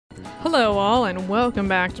Hello all and welcome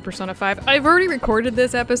back to Persona 5. I've already recorded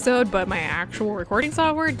this episode, but my actual recording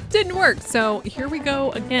software didn't work, so here we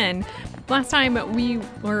go again. Last time we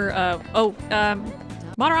were,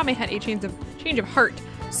 Madarame had a change of heart,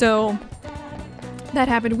 so that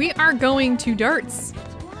happened. We are going to darts.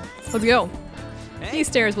 Let's go. These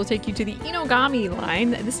stairs will take you to the Inogami line.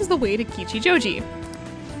 This is the way to Kichijoji.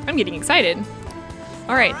 I'm getting excited.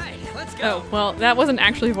 All right. Let's go. Oh, well, that wasn't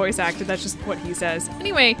actually voice acted, that's just what he says.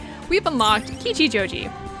 Anyway, we've unlocked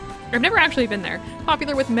Kichijoji. I've never actually been there.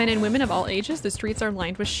 Popular with men and women of all ages, the streets are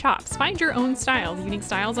lined with shops. Find your own style. The unique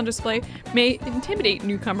styles on display may intimidate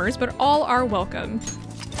newcomers, but all are welcome.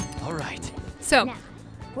 All right. So, Now,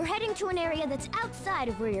 we're heading to an area that's outside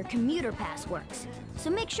of where your commuter pass works. So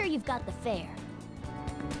make sure you've got the fare.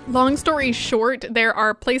 long story short, there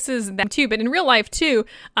are places that too, but in real life too,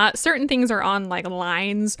 certain things are on like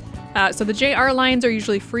lines. So the JR lines are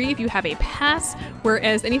usually free if you have a pass,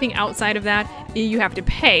 whereas anything outside of that, you have to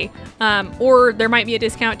pay. Or there might be a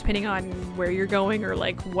discount depending on where you're going or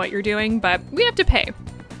like what you're doing, but we have to pay.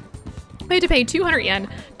 We have to pay 200 yen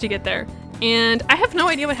to get there. And I have no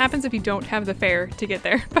idea what happens if you don't have the fare to get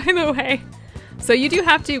there, by the way. So you do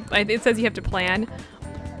have to, it says you have to plan.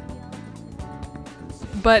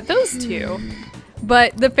 But those two.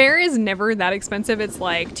 But the fare is never that expensive. It's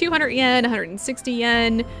like 200 yen, 160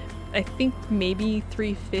 yen, I think maybe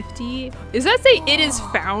 350. Does that say it is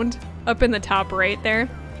found up in the top right there?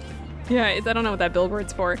 Yeah, I don't know what that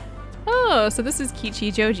billboard's for. Oh, so this is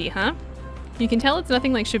Kichijoji, huh? You can tell it's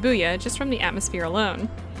nothing like Shibuya just from the atmosphere alone.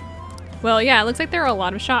 Well, yeah, it looks like there are a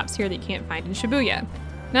lot of shops here that you can't find in Shibuya.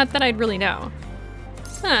 Not that I'd really know.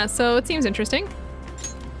 Huh, so it seems interesting.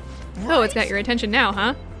 Oh, it's got your attention now,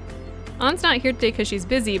 huh? An's not here today because she's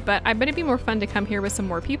busy, but I bet it'd be more fun to come here with some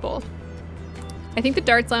more people. I think the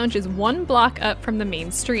darts lounge is 1 block up from the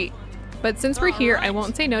main street. But since we're here, I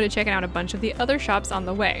won't say no to checking out a bunch of the other shops on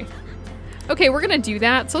the way. Okay, we're gonna do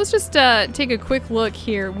that. So let's just take a quick look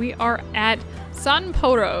here. We are at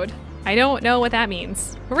Sanpo Road. I don't know what that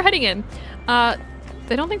means, but we're heading in. I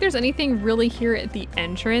don't think there's anything really here at the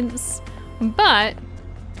entrance, but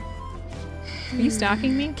are you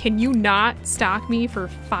stalking me? Can you not stalk me for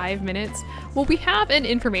 5 minutes? Well, we have an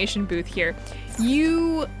information booth here.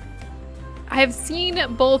 I have seen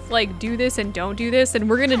both like do this and don't do this, and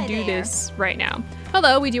we're gonna do this right now.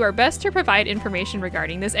 Hello, we do our best to provide information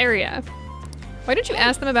regarding this area. Why don't you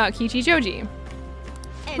ask them about Kichijoji?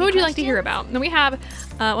 What would you like to hear about? And then we have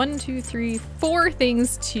 1, 2, 3, 4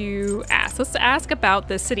 things to ask. Let's ask about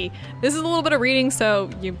the city. This is a little bit of reading, so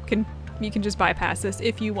you can just bypass this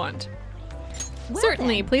if you want. Well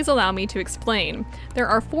Certainly, then. please allow me to explain. There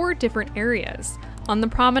are 4 different areas. On the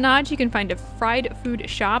promenade, you can find a fried food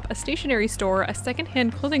shop, a stationery store, a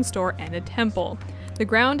secondhand clothing store, and a temple. The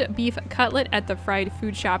ground beef cutlet at the fried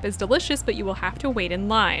food shop is delicious, but you will have to wait in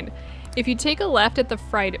line. If you take a left at the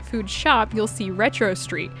fried food shop, you'll see Retro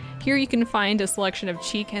Street. Here you can find a selection of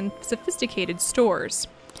chic and sophisticated stores.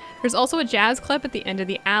 There's also a jazz club at the end of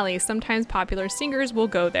the alley. Sometimes popular singers will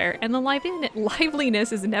go there, and the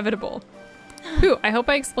liveliness is inevitable. Whew, I hope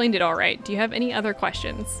I explained it all right. Do you have any other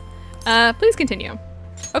questions? Please continue.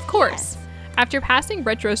 Of course. After passing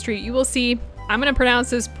Retro Street, you will see, I'm gonna pronounce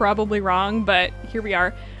this probably wrong, but here we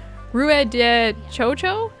are, Rue de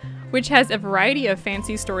Chocho, which has a variety of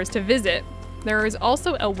fancy stores to visit. There is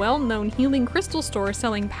also a well-known healing crystal store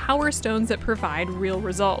selling power stones that provide real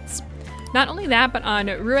results. Not only that, but on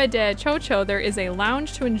Rue de Chocho, there is a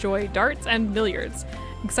lounge to enjoy darts and billiards.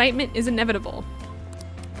 Excitement is inevitable.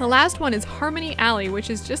 The last one is Harmony Alley, which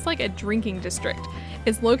is just like a drinking district.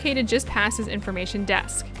 It's located just past his information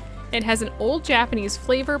desk. It has an old Japanese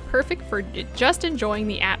flavor, perfect for just enjoying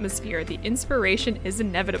the atmosphere. The inspiration is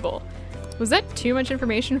inevitable. Was that too much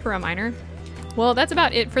information for a minor? Well, that's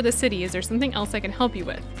about it for the city. Is there something else I can help you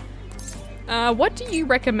with? What do you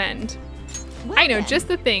recommend? Well I know, then. just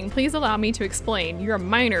the thing. Please allow me to explain. You're a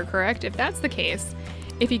minor, correct? If that's the case,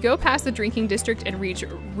 if you go past the drinking district and reach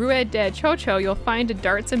Rue de Chocho, you'll find a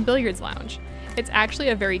darts and billiards lounge. It's actually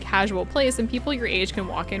a very casual place and people your age can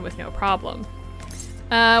walk in with no problem.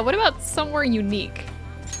 What about somewhere unique?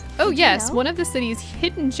 Oh yes, know? one of the city's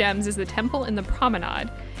hidden gems is the temple in the promenade.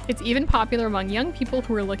 It's even popular among young people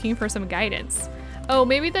who are looking for some guidance. Oh,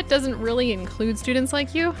 maybe that doesn't really include students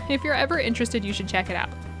like you. If you're ever interested, you should check it out.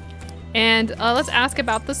 And let's ask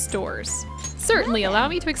about the stores. Certainly, allow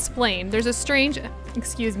me to explain. There's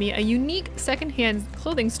a unique secondhand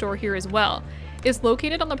clothing store here as well. It's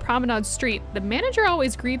located on the Promenade Street. The manager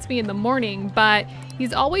always greets me in the morning, but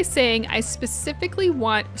he's always saying I specifically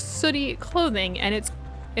want sooty clothing, and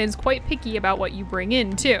it's quite picky about what you bring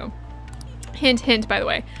in too. Hint, hint, by the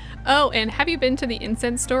way. Oh, and have you been to the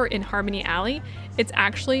incense store in Harmony Alley? It's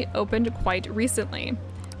actually opened quite recently.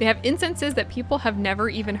 They have incenses that people have never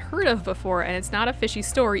even heard of before, and it's not a fishy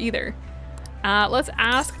store either. Let's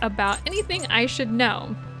ask about anything I should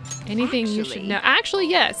know. Anything you should know. Actually,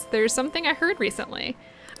 yes, there's something I heard recently.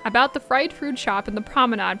 About the fried food shop in the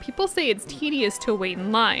promenade, people say it's tedious to wait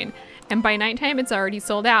in line, and by nighttime it's already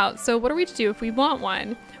sold out, so what are we to do if we want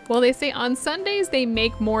one? Well, they say on Sundays they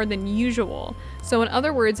make more than usual. So in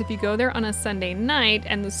other words, if you go there on a Sunday night,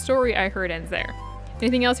 and the story I heard ends there.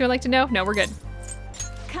 Anything else you would like to know? No, we're good.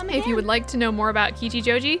 If you would like to know more about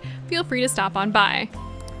Kichijoji, feel free to stop on by.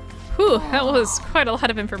 Whew, that was quite a lot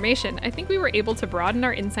of information. I think we were able to broaden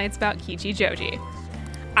our insights about Kichijoji.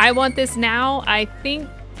 I want this now. I think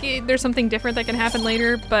there's something different that can happen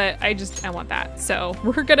later, but I want that. So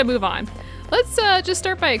we're gonna move on. Let's just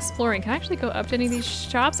start by exploring. Can I actually go up to any of these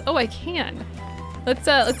shops? Oh, I can. Let's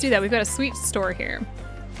do that. We've got a sweet store here.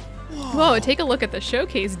 Whoa, take a look at the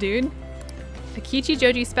showcase, dude. A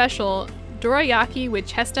Kichijoji special, dorayaki with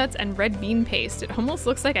chestnuts and red bean paste. It almost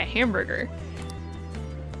looks like a hamburger.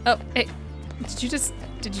 Oh, hey, did you just,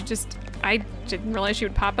 I didn't realize she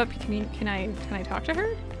would pop up. Can I talk to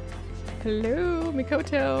her? Hello,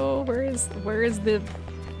 Mikoto. Where is the,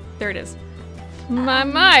 there it is.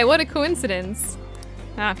 My, what a coincidence.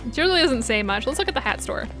 It really doesn't say much. Let's look at the hat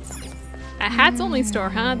store. A hats only store,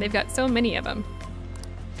 huh? They've got so many of them.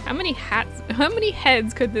 How many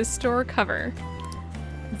heads could this store cover?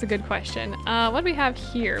 That's a good question. What do we have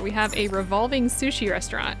here? We have a revolving sushi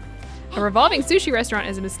restaurant. A revolving sushi restaurant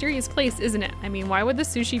is a mysterious place, isn't it? I mean, why would the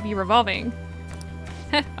sushi be revolving?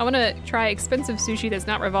 I want to try expensive sushi that's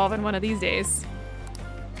not revolving one of these days.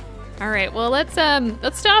 All right, well, let's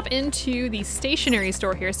stop into the stationery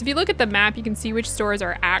store here. So if you look at the map, you can see which stores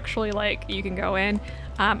are actually like you can go in.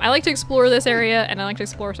 I like to explore this area, and I like to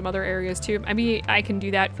explore some other areas too. I mean, I can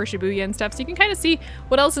do that for Shibuya and stuff, so you can kind of see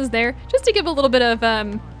what else is there, just to give a little bit of,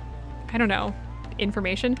 I don't know,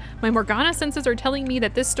 information. My Morgana senses are telling me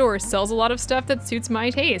that this store sells a lot of stuff that suits my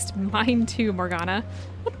taste. Mine too, Morgana.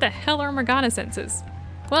 What the hell are Morgana senses?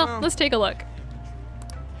 Well, let's take a look.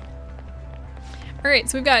 All right,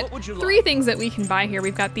 so we've got three things that we can buy here.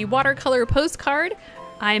 We've got the watercolor postcard.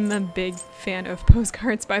 I'm a big fan of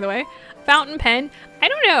postcards, by the way. Fountain pen. I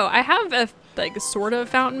don't know. I have a like sort of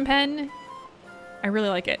fountain pen. I really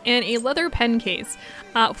like it. And a leather pen case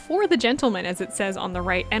for the gentleman, as it says on the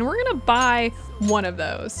right. And we're gonna buy one of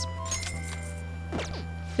those.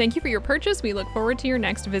 Thank you for your purchase. We look forward to your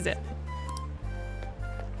next visit.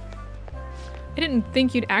 I didn't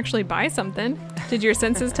think you'd actually buy something. Did your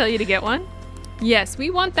senses tell you to get one? Yes, we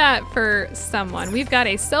want that for someone. We've got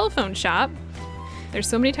a cell phone shop. There's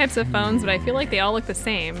so many types of phones, but I feel like they all look the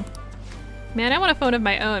same. Man, I want a phone of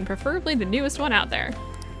my own, preferably the newest one out there.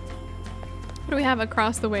 What do we have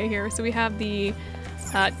across the way here? So we have the,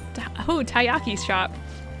 taiyaki shop.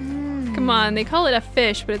 Come on, they call it a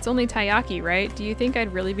fish, but it's only taiyaki, right? Do you think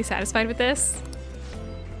I'd really be satisfied with this?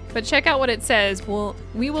 But check out what it says.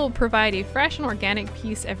 We will provide a fresh and organic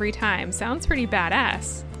piece every time. Sounds pretty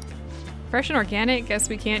badass. Fresh and organic, guess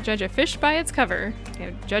we can't judge a fish by its cover.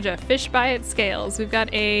 Can't judge a fish by its scales. We've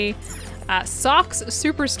got a socks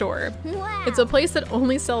superstore. Wow. It's a place that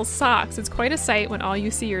only sells socks. It's quite a sight when all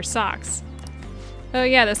you see are socks. Oh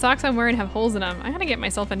yeah, the socks I'm wearing have holes in them. I gotta get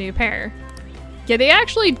myself a new pair. Yeah, they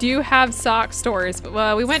actually do have sock stores,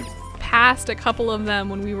 but we went past a couple of them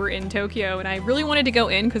when we were in Tokyo, and I really wanted to go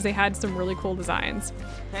in because they had some really cool designs.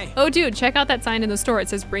 Hey. Oh dude, check out that sign in the store. It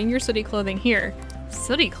says bring your sooty clothing here.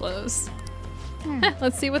 Sooty clothes?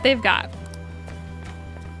 Let's see what they've got.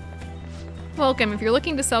 Welcome. If you're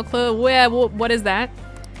looking to sell clothes, well, what is that?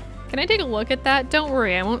 Can I take a look at that? Don't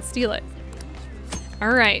worry, I won't steal it.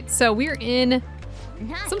 All right, so we're in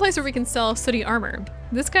someplace where we can sell sooty armor.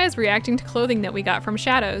 This guy's reacting to clothing that we got from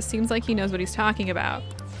Shadows. Seems like he knows what he's talking about.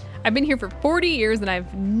 I've been here for 40 years and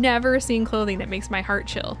I've never seen clothing that makes my heart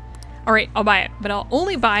chill. All right, I'll buy it, but I'll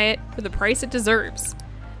only buy it for the price it deserves.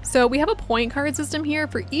 So we have a point card system here.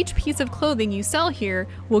 For each piece of clothing you sell here,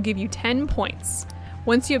 we'll give you 10 points.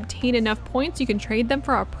 Once you obtain enough points, you can trade them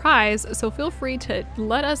for a prize, so feel free to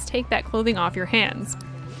let us take that clothing off your hands.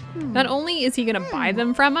 Not only is he gonna buy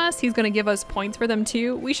them from us, he's gonna give us points for them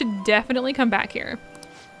too. We should definitely come back here.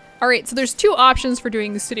 All right, so there's two options for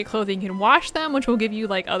doing the sooty clothing. You can wash them, which will give you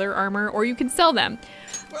like other armor, or you can sell them.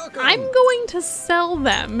 Welcome. I'm going to sell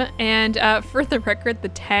them, and for the record, the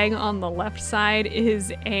tag on the left side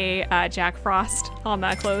is a Jack Frost on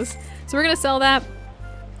that clothes. So we're gonna sell that.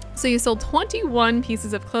 So you sold 21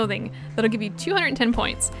 pieces of clothing. That'll give you 210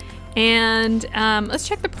 points. And let's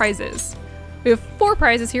check the prizes. We have 4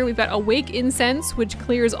 prizes here. We've got Awake Incense, which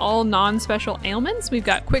clears all non-special ailments. We've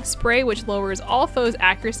got Quick Spray, which lowers all foes'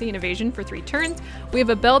 accuracy and evasion for 3 turns. We have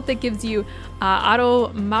a belt that gives you Auto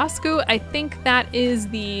Masku. I think that is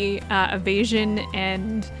the evasion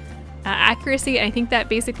and accuracy. I think that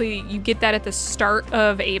basically you get that at the start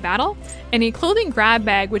of a battle. And a clothing grab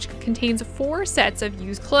bag, which contains 4 sets of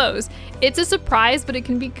used clothes. It's a surprise, but it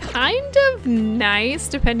can be kind of nice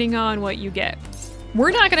depending on what you get.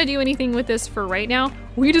 We're not gonna do anything with this for right now.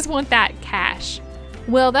 We just want that cash.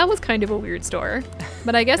 Well, that was kind of a weird store,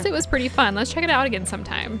 but I guess it was pretty fun. Let's check it out again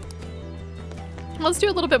sometime. Let's do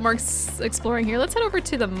a little bit more exploring here. Let's head over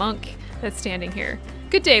to the monk that's standing here.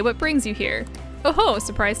 Good day, what brings you here? Oh ho,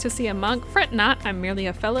 surprised to see a monk? Fret not, I'm merely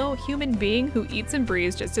a fellow human being who eats and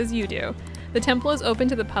breathes just as you do. The temple is open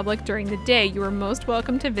to the public during the day. You are most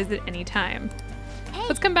welcome to visit anytime.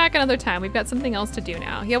 Let's come back another time. We've got something else to do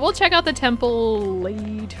now. Yeah, we'll check out the temple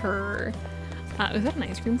later. Is that an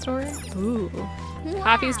ice cream store? Ooh. Wow.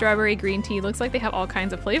 Coffee, strawberry, green tea. Looks like they have all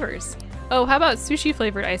kinds of flavors. Oh, how about sushi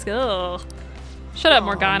flavored ice cream? Ugh. Shut up,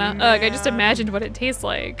 Morgana. Ugh, I just imagined what it tastes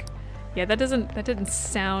like. Yeah, that didn't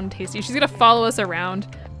sound tasty. She's gonna follow us around.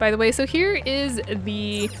 By the way, so here is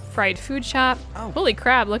the fried food shop. Oh. Holy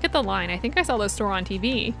crap, look at the line. I think I saw this store on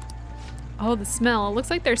TV. Oh, the smell. It looks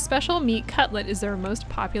like their special meat cutlet is their most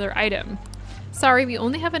popular item. Sorry, we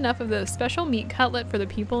only have enough of the special meat cutlet for the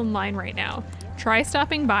people in line right now. Try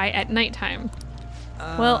stopping by at nighttime.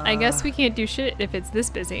 Well, I guess we can't do shit if it's this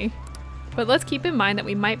busy. But let's keep in mind that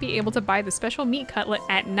we might be able to buy the special meat cutlet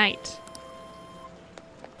at night.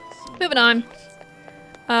 Moving on.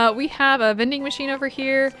 We have a vending machine over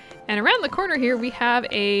here, and around the corner here we have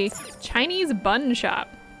a Chinese bun shop.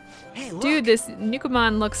 Hey, dude, this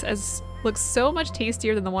Nikuman looks so much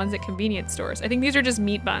tastier than the ones at convenience stores. I think these are just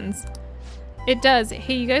meat buns. It does.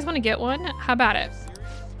 Hey, you guys want to get one? How about it?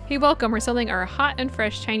 Hey, welcome. We're selling our hot and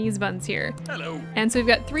fresh Chinese buns here. Hello. And so we've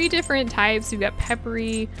got 3 different types. We've got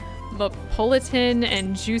peppery, Napolitan,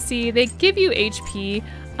 and juicy. They give you HP.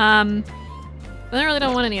 I really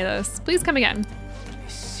don't want any of those. Please come again. I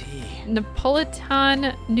see.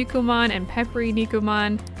 Napolitan Nikuman and peppery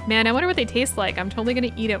Nikuman. Man, I wonder what they taste like. I'm totally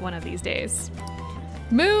gonna eat it one of these days.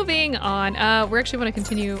 Moving on. We actually want to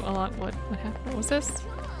continue along. What happened? What was this?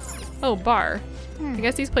 Oh, bar. I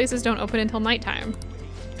guess these places don't open until nighttime.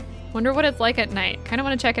 Wonder what it's like at night. Kind of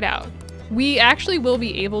want to check it out. We actually will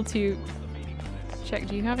be able to check.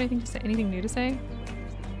 Do you have anything to say? Anything new to say?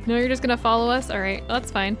 No, you're just gonna follow us? All right, well,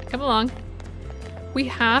 that's fine. Come along. We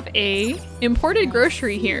have a imported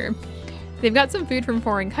grocery here. They've got some food from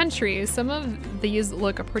foreign countries. Some of these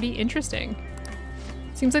look pretty interesting.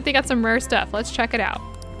 Seems like they got some rare stuff. Let's check it out.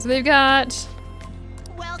 So they've got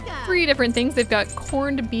 3 different things. They've got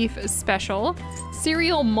corned beef special,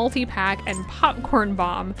 cereal multi-pack, and popcorn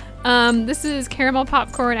bomb. This is caramel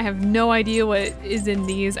popcorn. I have no idea what is in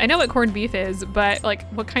these. I know what corned beef is, but like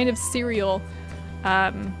what kind of cereal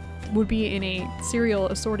would be in a cereal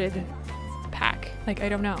assorted pack? Like, I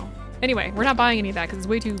don't know. Anyway, we're not buying any of that because it's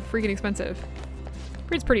way too freaking expensive.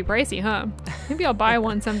 It's pretty pricey, huh? Maybe I'll buy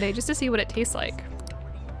one someday just to see what it tastes like.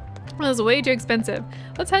 Well, it's way too expensive.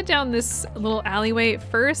 Let's head down this little alleyway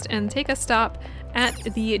first and take a stop at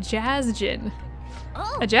the Jazz Gin.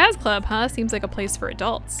 Oh. A jazz club, huh? Seems like a place for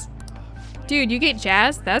adults. Dude, you get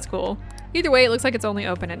jazz? That's cool. Either way, it looks like it's only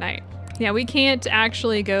open at night. Yeah, we can't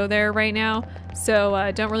actually go there right now,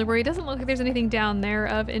 so don't really worry. It doesn't look like there's anything down there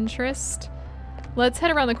of interest. Let's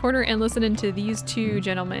head around the corner and listen into these 2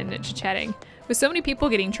 gentlemen chit-chatting. With so many people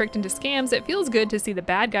getting tricked into scams, it feels good to see the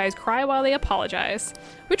bad guys cry while they apologize.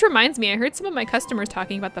 Which reminds me, I heard some of my customers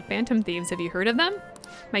talking about the Phantom Thieves. Have you heard of them?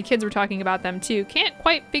 My kids were talking about them too. Can't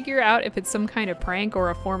quite figure out if it's some kind of prank or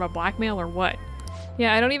a form of blackmail or what.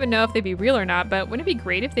 Yeah, I don't even know if they'd be real or not, but wouldn't it be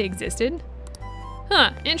great if they existed?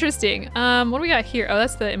 Huh, interesting. What do we got here? Oh,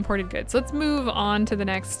 that's the imported goods. Let's move on to the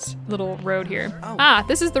next little road here. Oh. Ah,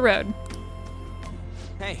 this is the road.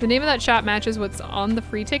 Hey. The name of that shop matches what's on the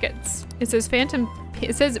free tickets. It says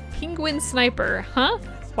Penguin Sniper. Huh?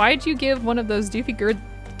 Why'd you give one of those doofy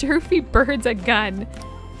birds a gun?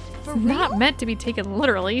 It's not meant to be taken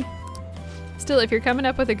literally. Still, if you're coming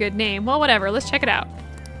up with a good name, well, whatever, let's check it out.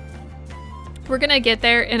 We're gonna get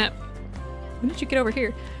there in a... When did you get over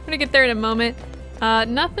here? We're gonna get there in a moment.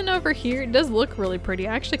 Nothing over here. It does look really pretty.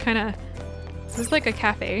 I actually kind of... This is like a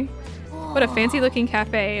cafe. What a fancy looking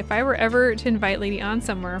cafe. If I were ever to invite Lady On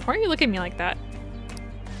somewhere, why are you looking at me like that?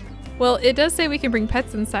 Well, it does say we can bring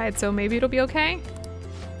pets inside, so maybe it'll be okay.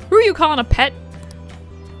 Who are you calling a pet?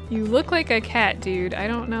 You look like a cat, dude. I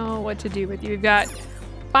don't know what to do with you. We've got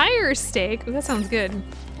fire steak. Ooh, that sounds good.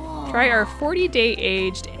 Try our 40-day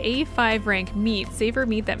aged A5 rank meat. Savor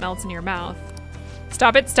meat that melts in your mouth.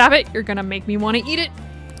 Stop it, stop it. You're gonna make me want to eat it.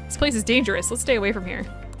 This place is dangerous. Let's stay away from here.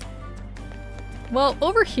 Well,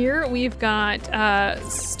 over here we've got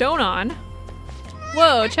Stone On.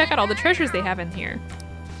 Whoa, check out all the treasures they have in here.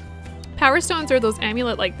 Power stones are those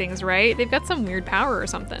amulet-like things, right? They've got some weird power or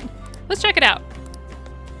something. Let's check it out.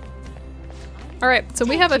 All right, so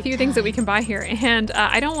we have a few things that we can buy here, and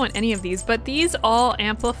I don't want any of these, but these all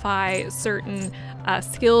amplify certain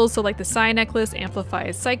skills. So like the Psi Necklace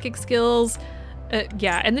amplifies psychic skills.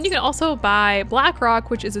 Yeah, and then you can also buy Black Rock,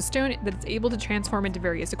 which is a stone that's able to transform into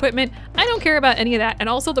various equipment. I don't care about any of that, and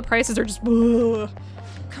also the prices are just, ugh.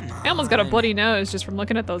 Come on. I almost got a bloody nose just from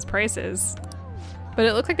looking at those prices. But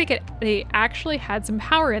it looks like they actually had some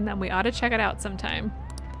power in them. We ought to check it out sometime.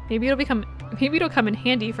 Maybe it'll come in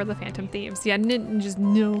handy for the Phantom Thieves. Yeah, just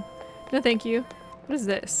no. No thank you. What is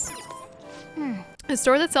this? A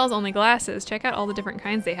store that sells only glasses. Check out all the different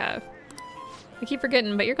kinds they have. I keep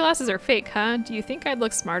forgetting, but your glasses are fake, huh? Do you think I'd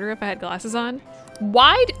look smarter if I had glasses on?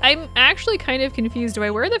 Why? I'm actually kind of confused. Do I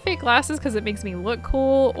wear the fake glasses because it makes me look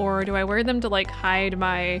cool, or do I wear them to like hide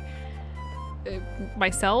my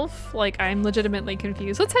myself? Like, I'm legitimately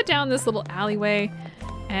confused. Let's head down this little alleyway,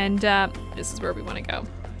 and this is where we want to go.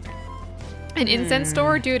 An incense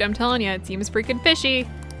store? Dude, I'm telling you, it seems freaking fishy.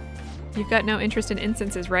 You've got no interest in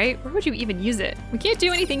incenses, right? Where would you even use it? We can't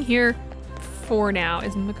do anything here for now.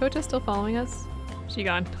 Is Makota still following us? She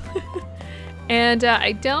gone. And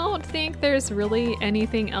I don't think there's really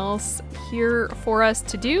anything else here for us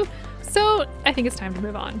to do, so I think it's time to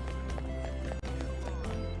move on.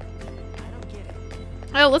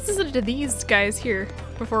 Oh, let's listen to these guys here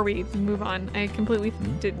before we move on. I completely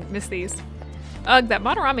did miss these. Ugh, that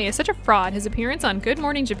Madarame is such a fraud. His appearance on Good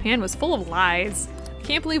Morning Japan was full of lies. I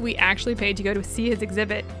can't believe we actually paid to go to see his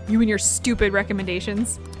exhibit. You and your stupid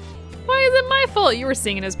recommendations. Why is it my fault? You were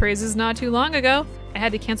singing his praises not too long ago. I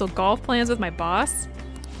had to cancel golf plans with my boss.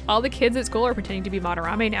 All the kids at school are pretending to be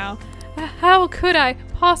Madarame now. How could I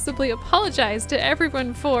possibly apologize to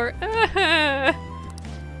everyone for...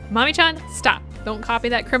 Mami-chan, stop. Don't copy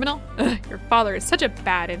that criminal. Ugh, your father is such a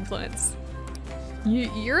bad influence.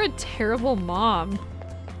 You're a terrible mom.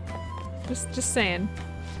 Just saying.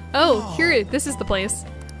 Oh, here, this is the place.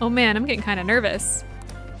 Oh man, I'm getting kind of nervous.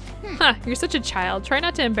 Huh, you're such a child. Try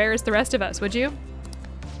not to embarrass the rest of us, would you?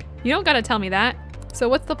 You don't gotta tell me that. So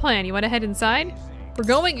what's the plan? You wanna head inside? We're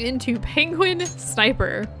going into Penguin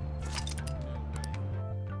Sniper.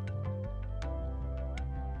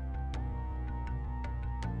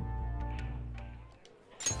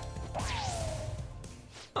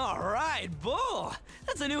 All right, Bull.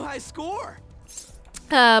 That's a new high score.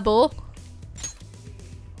 Bull.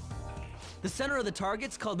 The center of the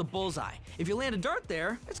target's called the bullseye. If you land a dart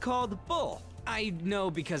there, it's called the bull. I know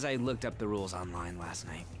because I looked up the rules online last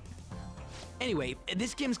night. Anyway,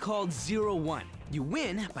 this game's called 0-1. You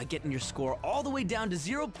win by getting your score all the way down to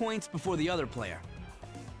 0 points before the other player.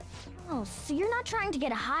 Oh, so you're not trying to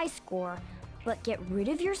get a high score, but get rid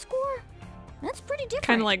of your score? That's pretty different.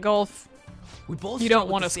 Kind of like golf. We both You start don't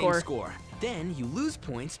with want the to same score. score. Then you lose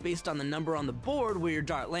points based on the number on the board where your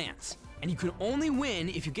dart lands. And you can only win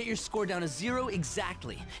if you get your score down to 0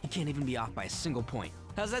 exactly. You can't even be off by a single point.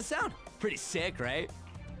 How's that sound? Pretty sick, right?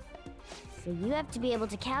 So you have to be able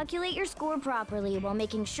to calculate your score properly while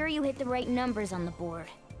making sure you hit the right numbers on the board.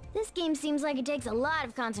 This game seems like it takes a lot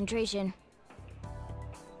of concentration.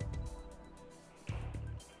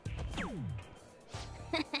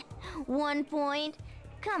 One point?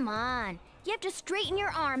 Come on. You have to straighten your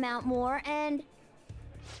arm out more and...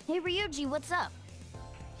 Hey Ryuji, what's up?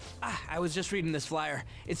 I was just reading this flyer.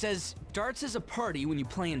 It says, darts is a party when you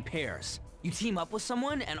play in pairs. You team up with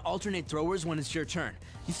someone and alternate throwers when it's your turn.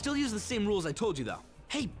 You still use the same rules I told you though.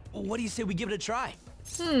 Hey, what do you say we give it a try?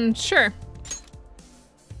 Sure.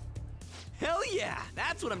 Hell yeah,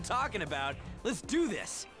 that's what I'm talking about. Let's do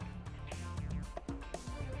this.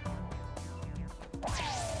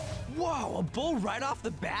 Whoa, a bull right off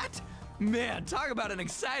the bat? Man, talk about an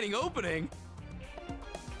exciting opening.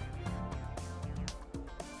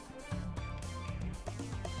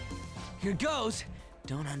 Here goes.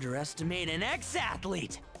 Don't underestimate an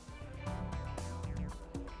ex-athlete.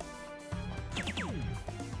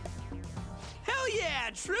 Hell yeah,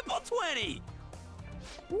 triple 20.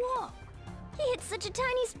 Whoa! He hit such a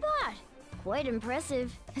tiny spot! Quite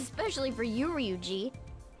impressive, especially for you, Ryuji.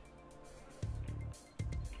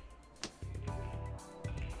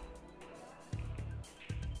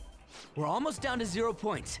 We're almost down to 0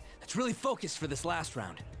 points. Let's really focus for this last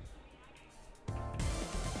round.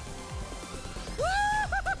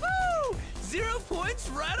 Woo-hoo-hoo-hoo! 0 points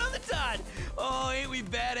right on the dot. Oh, ain't we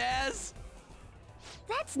badass?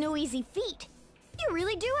 That's no easy feat. You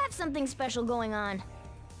really do have something special going on.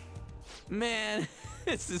 Man,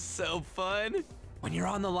 this is so fun. When you're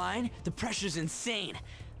on the line, the pressure's insane,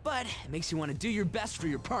 but it makes you want to do your best for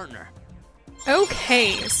your partner.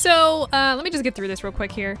 Okay, so let me just get through this real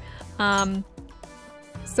quick here.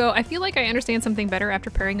 So I feel like I understand something better after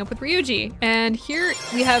pairing up with Ryuji, and here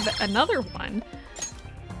we have another one.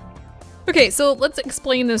 Okay, so let's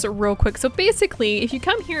explain this real quick. So basically, if you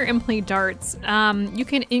come here and play darts, you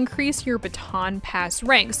can increase your baton pass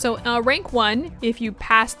rank. So rank 1, if you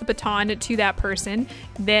pass the baton to that person,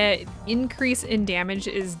 the increase in damage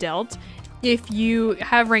is dealt. If you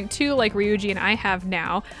have rank 2, like Ryuji and I have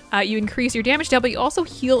now, you increase your damage dealt, but you also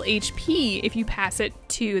heal HP if you pass it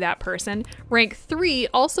to that person. Rank 3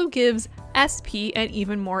 also gives SP and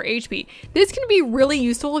even more HP. This can be really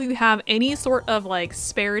useful if you have any sort of like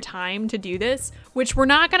spare time to do this, which we're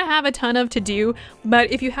not gonna have a ton of to do, but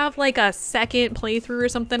if you have like a second playthrough or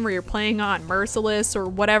something where you're playing on Merciless or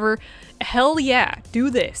whatever, hell yeah, do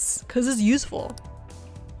this, because it's useful.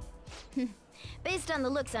 Based on the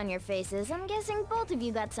looks on your faces, I'm guessing both of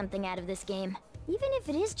you got something out of this game. Even if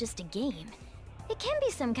it is just a game, it can be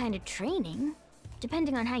some kind of training,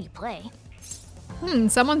 depending on how you play.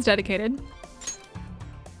 Someone's dedicated.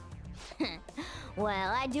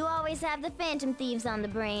 Well, I do always have the Phantom Thieves on the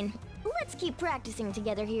brain. Let's keep practicing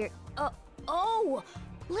together here. Oh,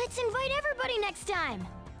 let's invite everybody next time.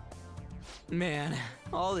 Man,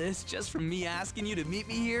 all this just from me asking you to meet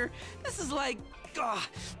me here? This is like,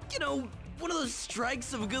 you know, one of those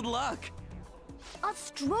strikes of good luck. A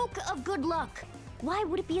stroke of good luck. Why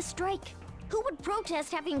would it be a strike? Who would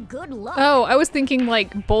protest having good luck? Oh, I was thinking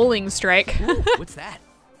like bowling strike. Ooh, what's that?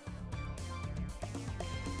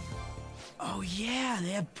 Oh yeah, they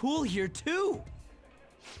have pool here too.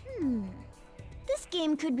 This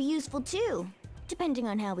game could be useful too, depending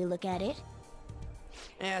on how we look at it.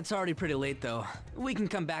 Yeah, it's already pretty late though. We can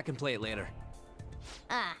come back and play it later.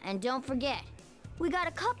 Ah, and don't forget, we got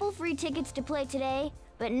a couple free tickets to play today,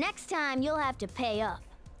 but next time you'll have to pay up.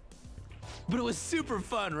 But it was super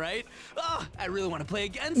fun, right? Oh, I really want to play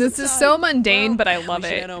again. This is so mundane, but I love we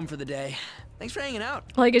should it. head home for the day. Thanks for hanging out.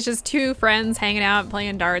 Like it's just two friends hanging out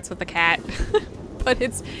playing darts with a cat. But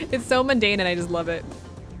it's so mundane and I just love it.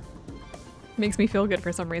 Makes me feel good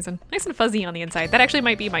for some reason. Nice and fuzzy on the inside. That actually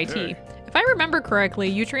might be my tea. If I remember correctly,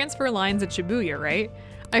 you transfer lines at Shibuya, right?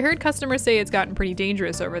 I heard customers say it's gotten pretty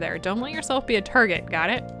dangerous over there. Don't let yourself be a target,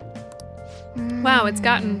 got it? Wow, it's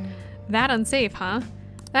gotten that unsafe, huh?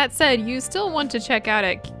 That said, you still want to check out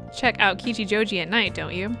Kichijoji at night,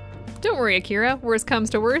 don't you? Don't worry, Akira. Worst comes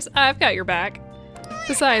to worst, I've got your back.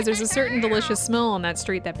 Besides, there's a certain delicious smell on that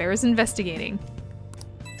street that bears investigating.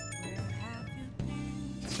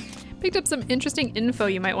 Picked up some interesting info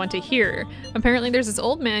you might want to hear. Apparently there's this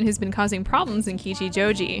old man who's been causing problems in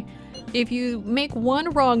Kichijoji. If you make one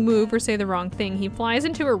wrong move or say the wrong thing, he flies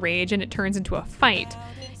into a rage and it turns into a fight.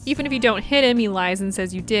 Even if you don't hit him, he lies and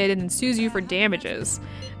says you did and then sues you for damages.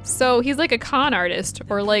 So he's like a con artist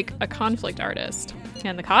or like a conflict artist.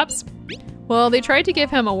 And the cops? Well, they tried to give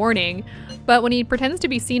him a warning, but when he pretends to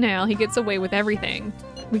be senile, he gets away with everything.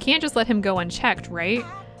 We can't just let him go unchecked, right?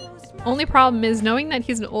 Only problem is knowing that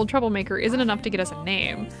he's an old troublemaker isn't enough to get us a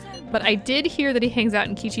name. But I did hear that he hangs out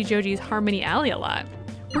in Kichijoji's Harmony Alley a lot.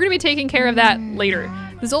 We're gonna be taking care of that later.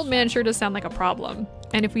 This old man sure does sound like a problem.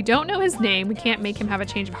 And if we don't know his name, we can't make him have a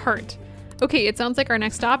change of heart. Okay, it sounds like our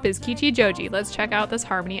next stop is Kichijoji. Let's check out this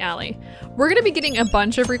Harmony Alley. We're gonna be getting a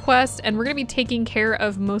bunch of requests and we're gonna be taking care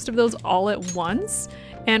of most of those all at once.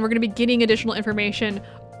 And we're gonna be getting additional information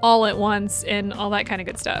all at once and all that kind of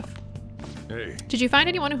good stuff. Hey. Did you find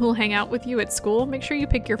anyone who'll hang out with you at school? Make sure you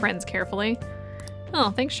pick your friends carefully. Oh,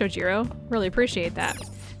 thanks Shojiro. Really appreciate that.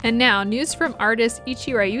 And now, news from artist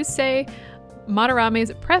Ichirayuse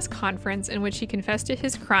Madarame's press conference in which he confessed to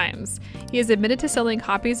his crimes. He has admitted to selling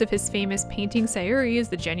copies of his famous painting Sayuri as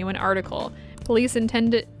the genuine article. Police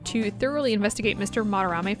intend to thoroughly investigate Mr.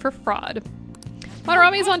 Madarame for fraud.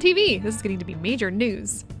 Madarame is on TV! This is getting to be major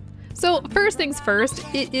news. So first things first,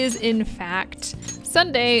 it is in fact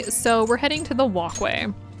Sunday, so we're heading to the walkway.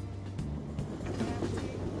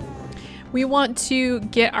 We want to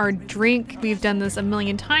get our drink. We've done this a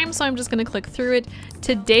million times, so I'm just gonna click through it.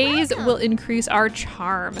 Today's will increase our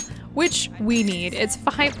charm, which we need. It's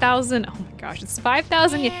 5,000, oh my gosh, it's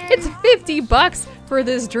 5,000, it's 50 bucks for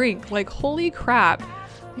this drink. Like, holy crap.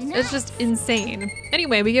 It's just insane.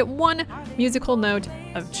 Anyway, we get one musical note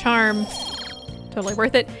of charm. Totally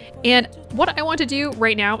worth it. And what I want to do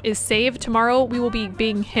right now is save. Tomorrow we will be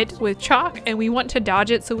being hit with chalk and we want to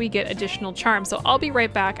dodge it so we get additional charm. So I'll be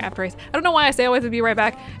right back after I don't know why I say always be right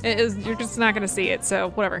back. You're just not gonna see it, so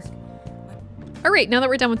whatever. All right, now that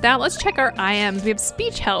we're done with that, let's check our IMs. We have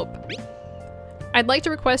speech help. I'd like to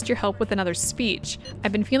request your help with another speech.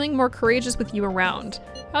 I've been feeling more courageous with you around.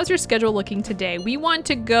 How's your schedule looking today? We want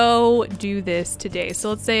to go do this today, so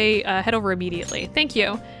let's say head over immediately. Thank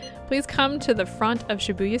you. Please come to the front of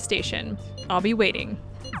Shibuya Station. I'll be waiting.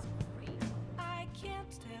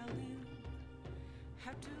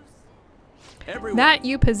 That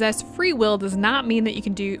you possess free will does not mean that you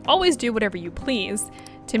can always do whatever you please.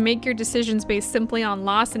 To make your decisions based simply on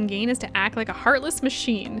loss and gain is to act like a heartless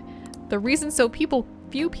machine. The reason so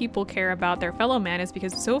few people care about their fellow man is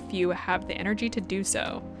because so few have the energy to do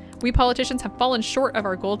so. We politicians have fallen short of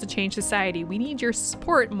our goal to change society. We need your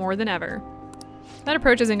support more than ever. That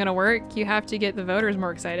approach isn't going to work. You have to get the voters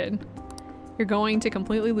more excited. You're going to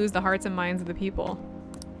completely lose the hearts and minds of the people.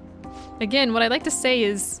 Again, what I'd like to say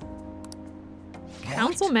is...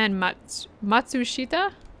 Councilman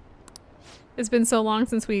Matsushita? It's been so long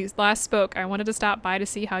since we last spoke. I wanted to stop by to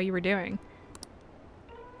see how you were doing.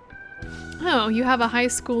 Oh, you have a high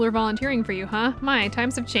schooler volunteering for you, huh? My,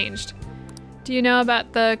 times have changed. Do you know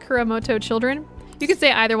about the Kuramoto children? You could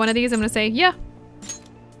say either one of these. I'm gonna say, yeah.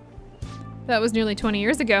 That was nearly 20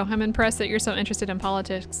 years ago. I'm impressed that you're so interested in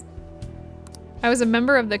politics. I was a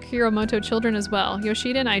member of the Kuramoto children as well.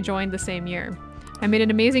 Yoshida and I joined the same year. I made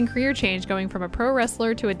an amazing career change going from a pro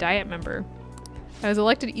wrestler to a diet member. I was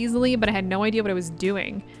elected easily, but I had no idea what I was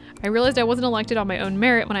doing. I realized I wasn't elected on my own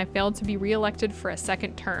merit when I failed to be re-elected for a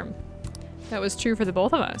second term. That was true for the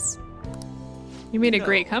both of us. You made a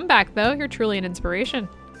great comeback, though. You're truly an inspiration.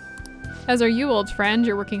 As are you, old friend.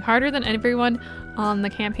 You're working harder than everyone on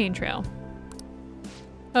the campaign trail.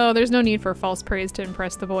 Oh, there's no need for false praise to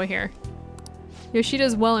impress the boy here.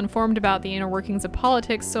 Yoshida's well informed about the inner workings of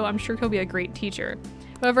politics, so I'm sure he'll be a great teacher.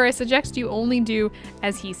 However, I suggest you only do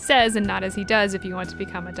as he says and not as he does if you want to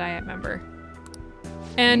become a diet member.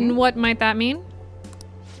 And what might that mean?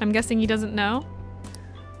 I'm guessing he doesn't know?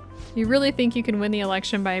 You really think you can win the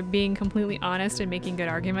election by being completely honest and making good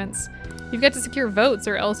arguments? You've got to secure votes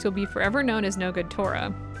or else you'll be forever known as no good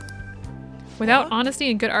Torah. Without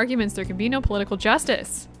honesty and good arguments, there can be no political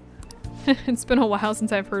justice. It's been a while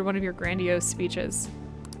since I've heard one of your grandiose speeches.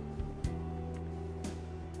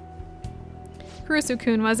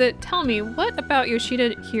 Kurusu-kun, was it? Tell me, what about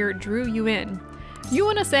Yoshida here drew you in? You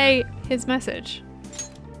want to say his message.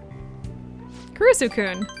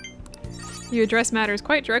 Kurusu-kun, you address matters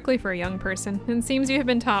quite directly for a young person, and seems you have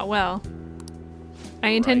been taught well. I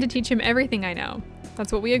intend to teach him everything I know.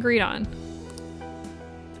 That's what we agreed on.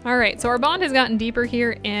 Alright, so our bond has gotten deeper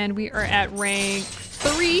here, and we are at rank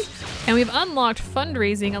 3, and we've unlocked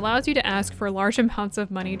fundraising, allows you to ask for large amounts of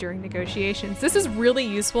money during negotiations. This is really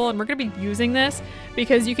useful, and we're going to be using this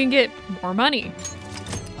because you can get more money.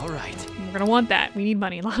 Alright. We're going to want that. We need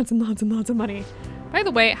money. Lots and lots and lots of money. By the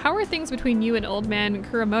way, how are things between you and old man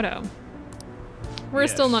Kuramoto? We're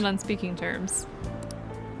still not on speaking terms.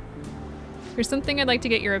 There's something I'd like to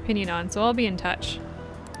get your opinion on, so I'll be in touch.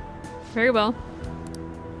 Very well.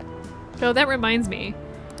 Oh, that reminds me.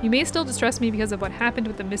 You may still distrust me because of what happened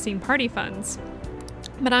with the missing party funds.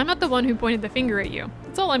 But I'm not the one who pointed the finger at you.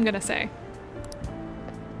 That's all I'm gonna say.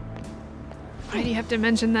 Why do you have to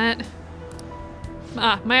mention that?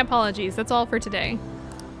 Ah, my apologies. That's all for today.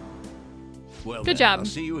 Well, good job. I'll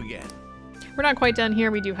see you again. We're not quite done here.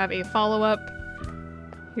 We do have a follow-up.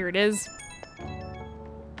 Here it is.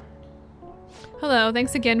 Hello,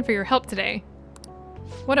 thanks again for your help today.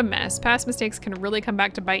 What a mess. Past mistakes can really come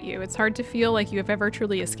back to bite you. It's hard to feel like you have ever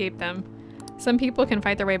truly escaped them. Some people can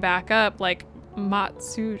fight their way back up, like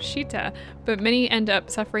Matsushita, but many end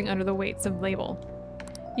up suffering under the weights of label.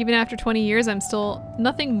 Even after 20 years, I'm still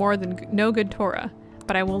nothing more than no good Torah,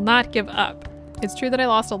 but I will not give up. It's true that I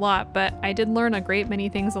lost a lot, but I did learn a great many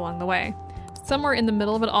things along the way. Somewhere in the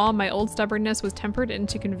middle of it all, my old stubbornness was tempered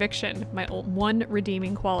into conviction, my one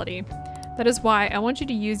redeeming quality. That is why I want you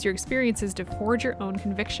to use your experiences to forge your own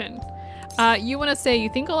conviction. You want to say, you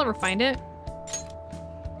think I'll ever find it?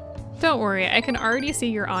 Don't worry, I can already see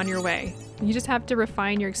you're on your way. You just have to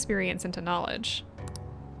refine your experience into knowledge.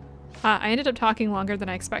 I ended up talking longer than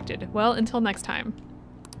I expected. Well, until next time.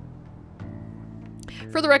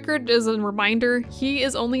 For the record, as a reminder, he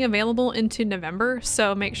is only available into November,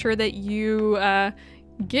 so make sure that you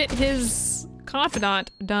get his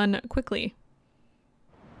confidant done quickly.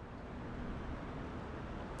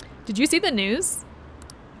 Did you see the news?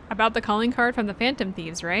 About the calling card from the Phantom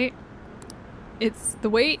Thieves, right? It's the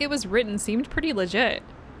way it was written seemed pretty legit.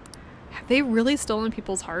 Have they really stolen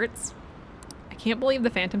people's hearts? I can't believe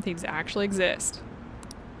the Phantom Thieves actually exist.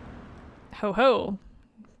 Ho ho,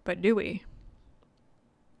 but do we?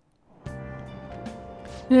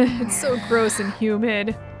 It's so gross and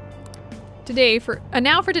humid.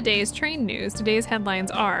 Now for today's train news. Today's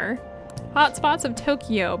headlines are: Hotspots of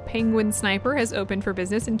Tokyo. Penguin Sniper has opened for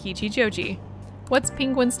business in Kichijoji. What's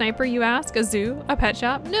Penguin Sniper, you ask? A zoo? A pet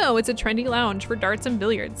shop? No, it's a trendy lounge for darts and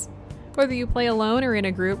billiards. Whether you play alone or in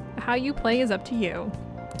a group, how you play is up to you.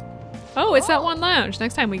 Oh, it's that one lounge.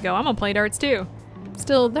 Next time we go, I'm gonna play darts too.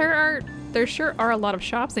 Still, there sure are a lot of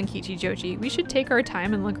shops in Kichijoji. We should take our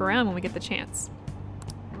time and look around when we get the chance.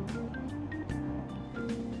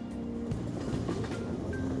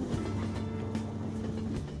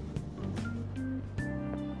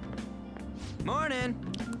 Morning.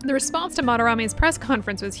 The response to Madarame's press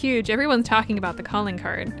conference was huge. Everyone's talking about the calling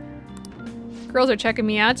card. Girls are checking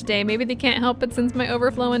me out today. Maybe they can't help it since my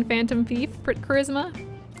overflowing Phantom Thief charisma.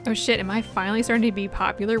 Oh shit, am I finally starting to be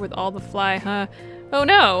popular with all the fly, huh? Oh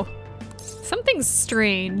no! Something's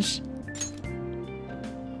strange.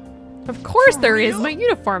 Of course there is! My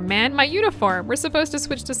uniform, man! My uniform! We're supposed to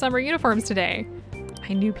switch to summer uniforms today.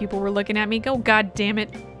 I knew people were looking at me. Oh god damn it.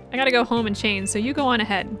 I gotta go home and change, so you go on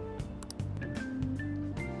ahead.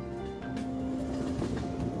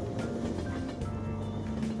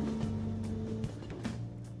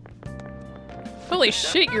 Holy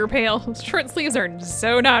shit, you're pale. Short sleeves are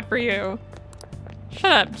so not for you.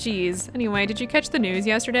 Shut up, jeez. Anyway, did you catch the news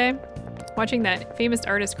yesterday? Watching that famous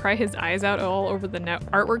artist cry his eyes out all over the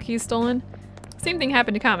artwork he's stolen? Same thing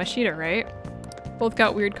happened to Kamoshida, right? Both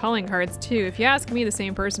got weird calling cards too. If you ask me, the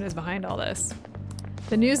same person is behind all this.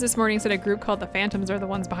 The news this morning said a group called the Phantoms are the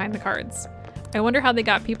ones behind the cards. I wonder how they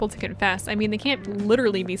got people to confess. I mean, they can't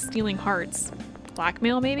literally be stealing hearts.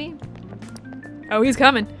 Blackmail, maybe? Oh, he's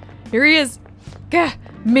coming. Here he is. Gah!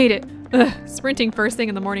 Made it. Ugh, sprinting first thing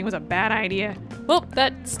in the morning was a bad idea. Well,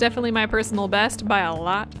 that's definitely my personal best by a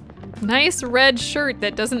lot. Nice red shirt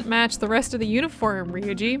that doesn't match the rest of the uniform,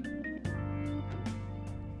 Ryuji.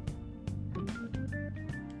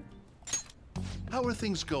 How are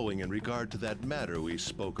things going in regard to that matter we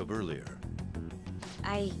spoke of earlier?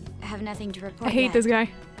 I have nothing to report I hate yet. this guy.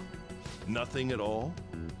 Nothing at all?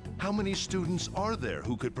 How many students are there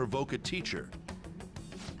who could provoke a teacher?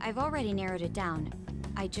 I've already narrowed it down.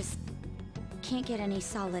 I just can't get any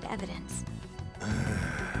solid evidence.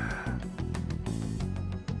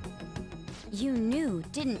 You knew,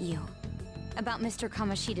 didn't you? About Mr.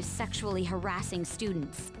 Kamoshida's sexually harassing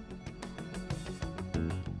students.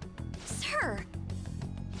 Sir!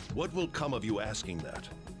 What will come of you asking that?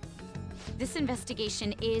 This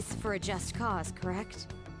investigation is for a just cause, correct?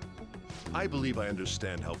 I believe I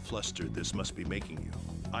understand how flustered this must be making you.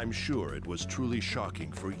 I'm sure it was truly shocking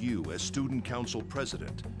for you as student council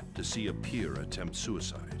president to see a peer attempt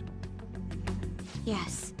suicide.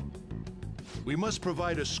 Yes. We must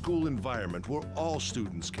provide a school environment where all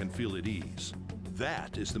students can feel at ease.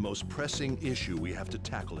 That is the most pressing issue we have to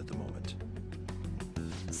tackle at the moment.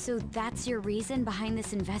 So that's your reason behind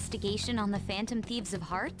this investigation on the Phantom Thieves of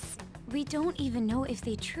Hearts? We don't even know if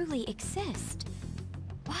they truly exist.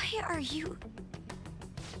 Why are you...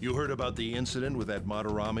 You heard about the incident with that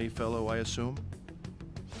Madarame fellow, I assume?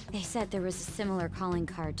 They said there was a similar calling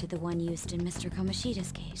card to the one used in Mr.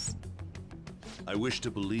 Kamoshida's case. I wish to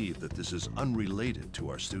believe that this is unrelated to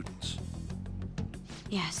our students.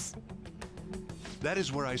 Yes. That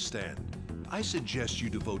is where I stand. I suggest you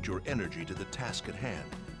devote your energy to the task at hand,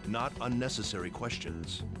 not unnecessary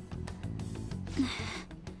questions.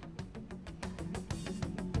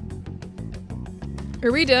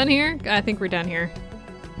 Are we done here? I think we're done here.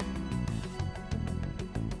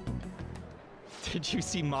 Did you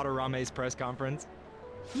see Madarame's press conference?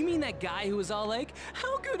 You mean that guy who was all like,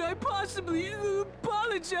 how could I possibly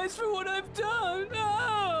apologize for what I've done?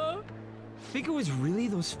 Oh! Think it was really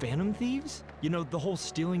those Phantom Thieves? You know, the whole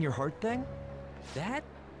stealing your heart thing? That?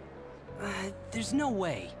 There's no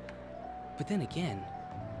way. But then again,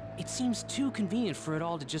 it seems too convenient for it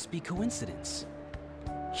all to just be coincidence.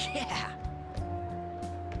 Yeah!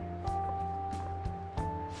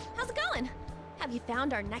 How's it going? Have you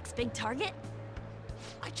found our next big target?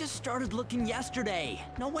 I just started looking yesterday.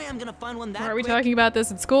 No way I'm gonna find one that Why are we quick. talking about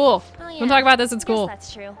this at school? Oh, yeah. Don't talk about this at school. Guess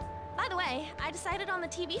that's true. By the way, I decided on the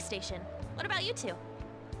TV station. What about you two?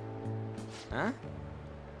 Huh?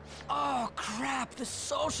 Oh crap, the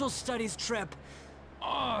social studies trip. Oh,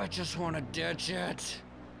 I just wanna ditch it.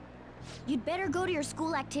 You'd better go to your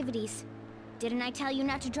school activities. Didn't I tell you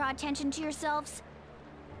not to draw attention to yourselves?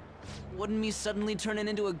 Wouldn't me suddenly turning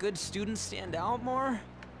into a good student stand out more?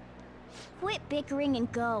 Quit bickering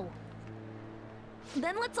and go.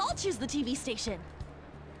 Then let's all choose the TV station.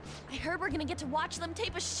 I heard we're gonna get to watch them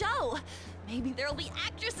tape a show. Maybe there'll be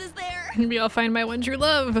actresses there. Maybe I'll find my one true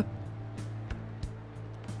love.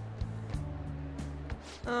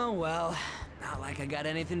 Oh well, Not like I got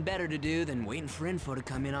anything better to do than waiting for info to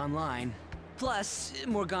come in online. Plus,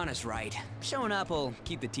 Morgana's right. Showing up will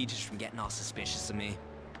keep the teachers from getting all suspicious of me.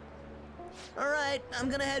 Alright, I'm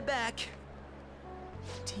gonna head back.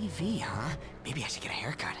 TV, huh? Maybe I should get a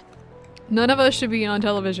haircut. None of us should be on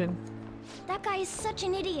television. That guy is such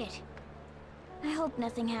an idiot. I hope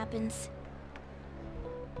nothing happens.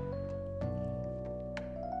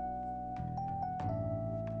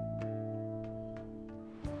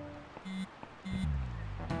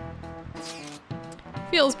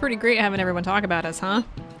 Feels pretty great having everyone talk about us, huh?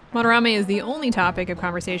 Madarame is the only topic of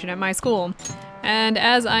conversation at my school, and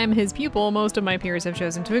as I'm his pupil, most of my peers have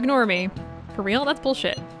chosen to ignore me. For real? That's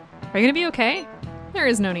bullshit. Are you gonna be okay? There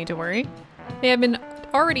is no need to worry. They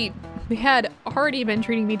had already been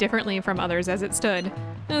treating me differently from others as it stood.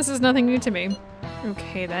 This is nothing new to me.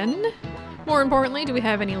 Okay then. More importantly, do we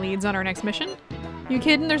have any leads on our next mission? You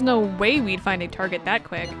kidding? There's no way we'd find a target that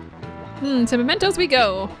quick. To mementos we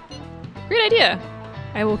go. Great idea.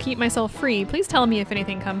 I will keep myself free. Please tell me if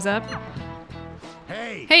anything comes up.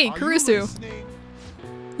 Hey, Kurusu.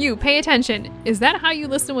 You, pay attention. Is that how you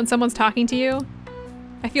listen when someone's talking to you?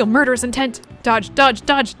 I feel murderous intent. Dodge, dodge,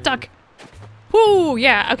 dodge, duck. Whoo,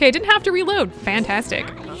 yeah, okay, didn't have to reload. Fantastic.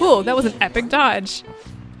 Whoa, that was an epic dodge.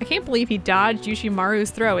 I can't believe he dodged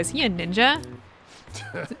Yoshimaru's throw. Is he a ninja?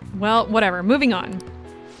 Well, whatever, moving on.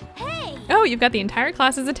 Hey! Oh, you've got the entire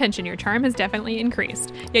class's attention. Your charm has definitely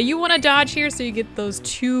increased. Yeah, you want to dodge here so you get those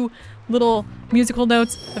 2 little musical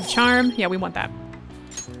notes of charm? Yeah, we want that.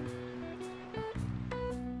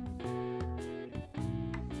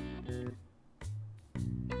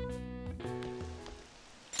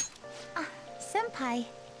 Senpai,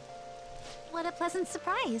 what a pleasant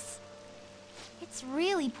surprise. It's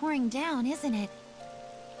really pouring down, isn't it?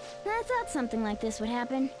 I thought something like this would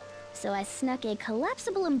happen. So I snuck a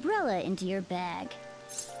collapsible umbrella into your bag.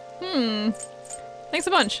 Thanks a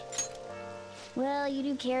bunch. Well, you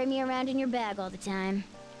do carry me around in your bag all the time.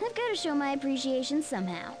 I've got to show my appreciation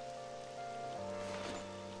somehow.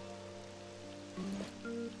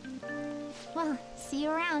 Well, see you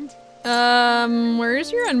around.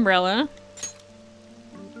 Where's your umbrella?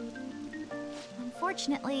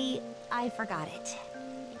 Unfortunately, I forgot it.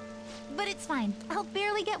 But it's fine. I'll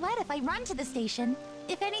barely get wet if I run to the station.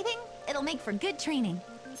 If anything, it'll make for good training.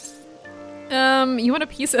 You want a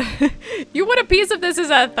piece of you want a piece of this as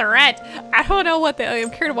a threat? I don't know what the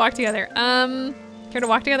care to walk together. Care to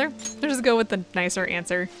walk together? Let's just go with the nicer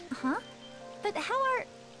answer. Huh? But how are...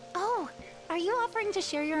 Oh, are you offering to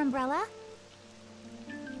share your umbrella?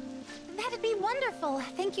 That'd be wonderful.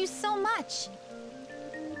 Thank you so much.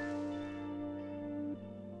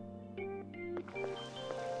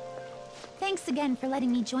 Thanks again for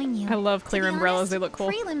letting me join you. I love clear umbrellas, they look cool.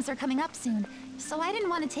 Prelims are coming up soon, so I didn't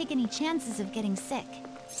want to take any chances of getting sick.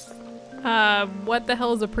 What the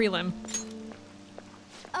hell is a prelim?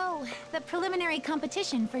 Oh, the preliminary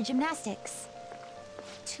competition for gymnastics.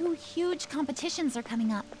 2 huge competitions are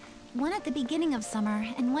coming up. One at the beginning of summer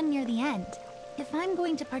and one near the end. If I'm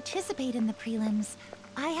going to participate in the prelims,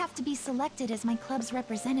 I have to be selected as my club's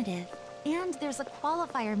representative. And there's a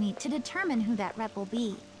qualifier meet to determine who that rep will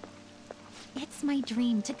be. It's my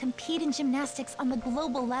dream to compete in gymnastics on the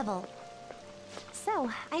global level.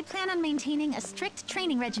 So, I plan on maintaining a strict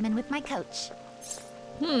training regimen with my coach.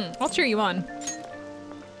 I'll cheer you on.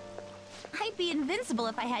 I'd be invincible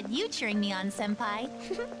if I had you cheering me on, Senpai.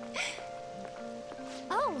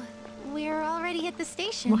 Oh, we're already at the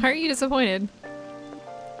station. Why are you disappointed?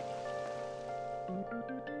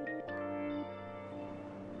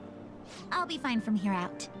 I'll be fine from here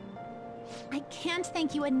out. I can't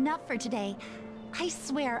thank you enough for today. I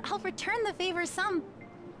swear, I'll return the favor some...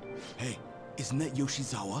 Hey, isn't that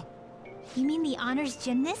Yoshizawa? You mean the honors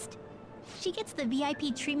gymnast? She gets the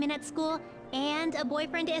VIP treatment at school and a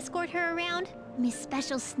boyfriend to escort her around? Miss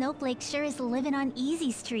Special Snowflake sure is living on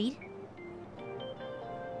Easy Street.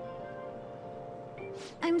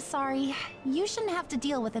 I'm sorry. You shouldn't have to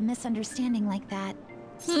deal with a misunderstanding like that.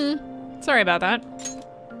 Sorry about that.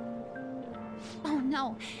 Oh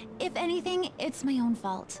no. If anything, it's my own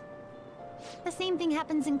fault. The same thing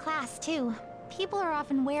happens in class, too. People are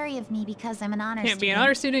often wary of me because I'm an honor student. Can't be an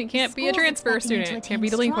honor student, can't be a transfer student, can't be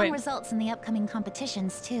delinquent. Strong results in the upcoming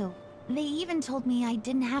competitions, too. They even told me I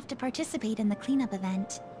didn't have to participate in the cleanup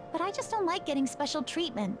event. But I just don't like getting special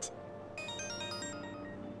treatment.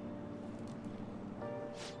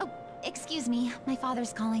 Oh, excuse me. My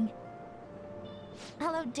father's calling.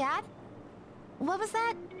 Hello, Dad? What was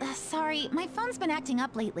that? Sorry, my phone's been acting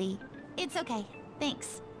up lately. It's okay.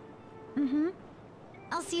 Thanks.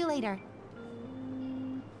 I'll see you later.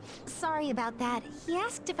 Sorry about that. He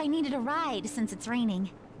asked if I needed a ride since it's raining.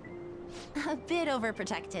 A bit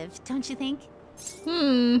overprotective, don't you think?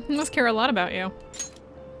 He must care a lot about you.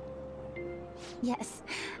 Yes,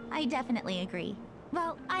 I definitely agree.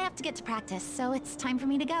 Well, I have to get to practice, so it's time for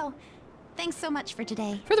me to go. Thanks so much for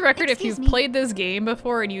today. For the record, Excuse if you've me. played this game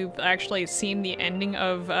before and you've actually seen the ending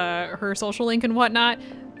of her social link and whatnot,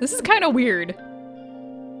 this is kind of weird.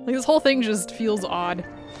 Like, this whole thing just feels odd.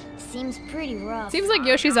 Seems pretty rough. Seems like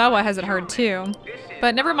Yoshizawa has it hard too.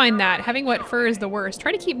 But never mind that. Having wet fur is the worst.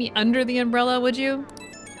 Try to keep me under the umbrella, would you?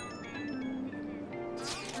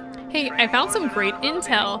 Hey, I found some great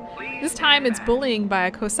intel. This time it's bullying by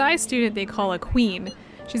a Kosai student they call a queen.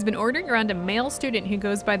 She's been ordering around a male student who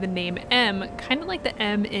goes by the name M, kind of like the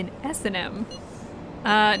M in S&M.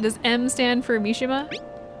 Does M stand for Mishima?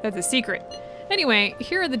 That's a secret. Anyway,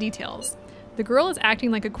 here are the details. The girl is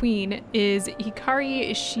acting like a queen is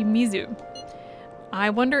Hikari Shimizu. I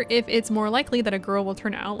wonder if it's more likely that a girl will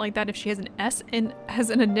turn out like that if she has an S in as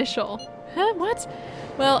an initial. Huh, what?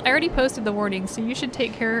 Well, I already posted the warning, so you should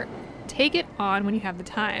take it on when you have the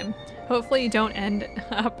time. Hopefully you don't end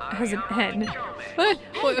up as an N.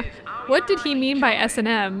 What did he mean by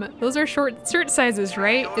S&M? Those are short shirt sizes,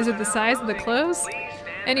 right? Is it the size of the clothes?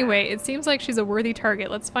 Anyway, it seems like she's a worthy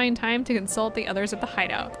target. Let's find time to consult the others at the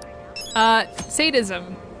hideout.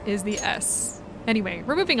 Sadism is the S. Anyway,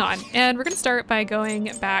 we're moving on, and we're gonna start by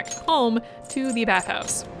going back home to the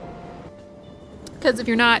bathhouse. Because if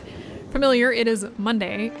you're not familiar, it is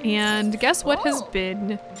Monday, and guess what has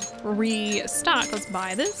been restocked? Let's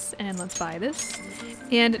buy this, and let's buy this.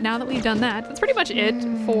 And now that we've done that, that's pretty much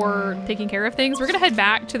it for taking care of things. We're gonna head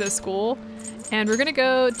back to the school, and we're gonna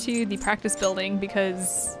go to the practice building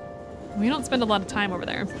because we don't spend a lot of time over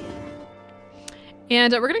there.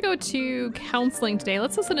 And we're gonna go to counseling today.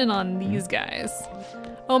 Let's listen in on these guys.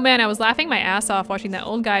 Oh man, I was laughing my ass off watching that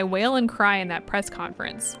old guy wail and cry in that press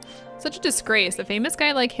conference. Such a disgrace, a famous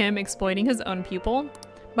guy like him exploiting his own pupil.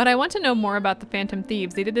 But I want to know more about the Phantom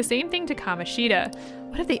Thieves. They did the same thing to Kamoshida.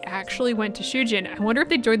 What if they actually went to Shujin? I wonder if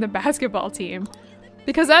they joined the basketball team.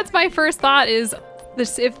 Because that's my first thought is,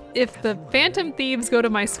 this, if the Phantom Thieves go to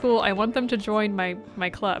my school, I want them to join my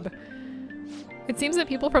club. It seems that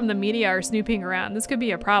people from the media are snooping around. This could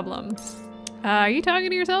be a problem. Are you talking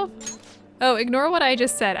to yourself? Oh, ignore what I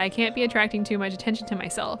just said. I can't be attracting too much attention to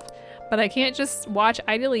myself. But I can't just watch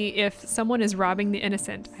idly if someone is robbing the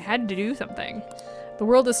innocent. I had to do something. The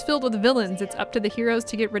world is filled with villains. It's up to the heroes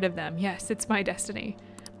to get rid of them. Yes, it's my destiny.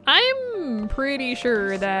 I'm pretty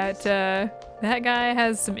sure that that guy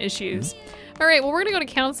has some issues. All right, well, we're gonna go to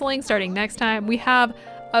counseling starting next time. We have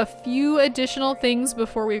a few additional things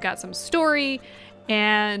before we've got some story.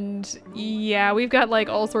 And yeah, we've got like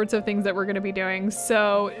all sorts of things that we're gonna be doing.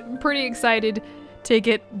 So I'm pretty excited to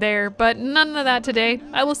get there, but none of that today.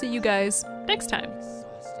 I will see you guys next time.